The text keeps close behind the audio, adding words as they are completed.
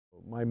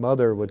My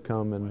mother would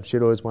come and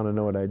she'd always want to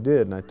know what I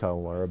did, and I'd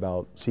tell her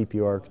about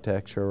CPU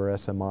architecture or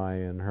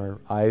SMI, and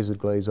her eyes would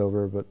glaze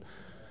over. But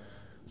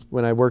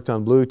when I worked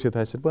on Bluetooth,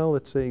 I said, well,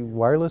 it's a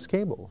wireless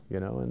cable, you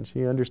know, and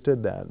she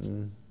understood that,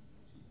 and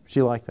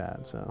she liked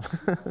that. So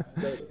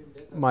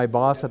my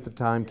boss at the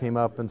time came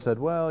up and said,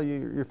 well,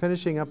 you're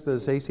finishing up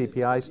this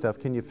ACPI stuff.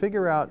 Can you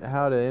figure out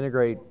how to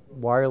integrate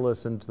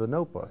wireless into the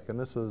notebook? And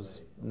this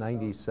was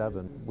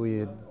 '97. We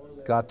had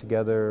got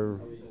together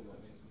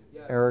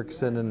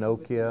Ericsson and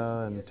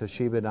Nokia and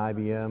Toshiba and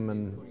IBM,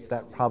 and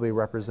that probably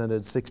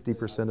represented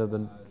 60% of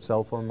the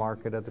cell phone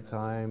market at the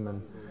time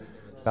and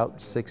about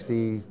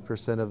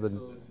 60% of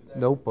the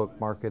notebook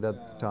market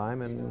at the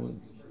time.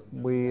 And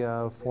we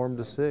formed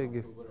a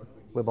SIG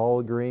with all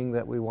agreeing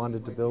that we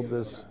wanted to build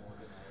this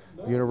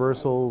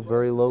universal,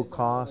 very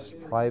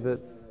low-cost,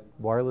 private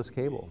wireless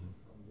cable.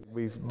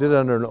 We did it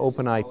under an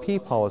open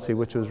IP policy,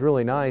 which was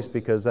really nice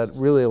because that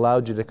really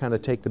allowed you to kind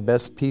of take the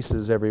best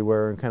pieces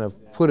everywhere and kind of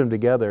put them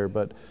together.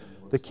 But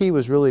the key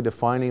was really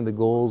defining the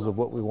goals of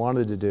what we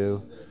wanted to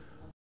do.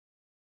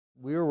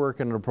 We were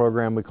working on a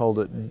program, we called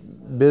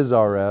it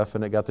BizRF,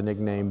 and it got the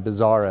nickname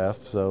BizRF,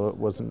 so it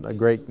wasn't a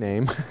great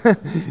name.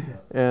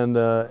 And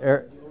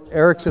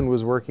Ericsson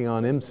was working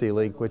on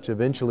MC-Link, which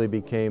eventually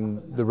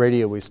became the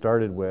radio we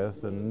started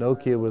with, and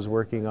Nokia was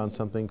working on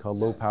something called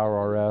low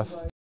power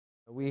RF.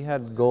 We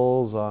had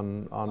goals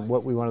on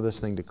what we wanted this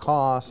thing to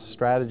cost,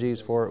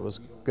 strategies for it. It was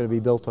going to be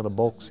built on a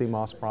bulk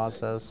CMOS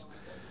process,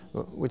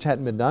 which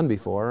hadn't been done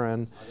before,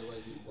 and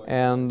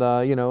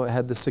you know, it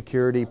had the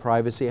security,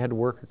 privacy, it had to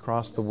work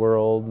across the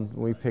world.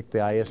 We picked the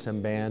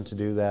ISM band to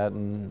do that,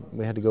 and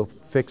we had to go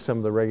fix some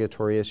of the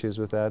regulatory issues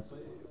with that.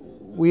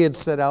 We had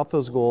set out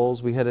those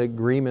goals, we had an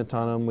agreement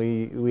on them,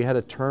 we had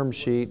a term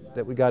sheet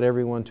that we got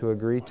everyone to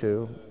agree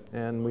to,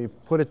 and we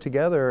put it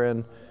together,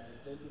 and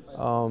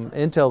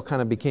Intel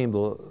kind of became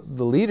the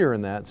leader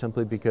in that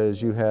simply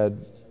because you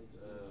had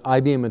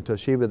IBM and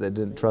Toshiba that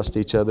didn't trust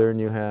each other, and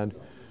you had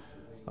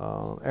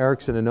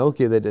Ericsson and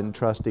Nokia that didn't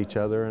trust each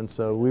other, and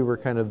so we were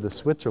kind of the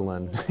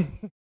Switzerland.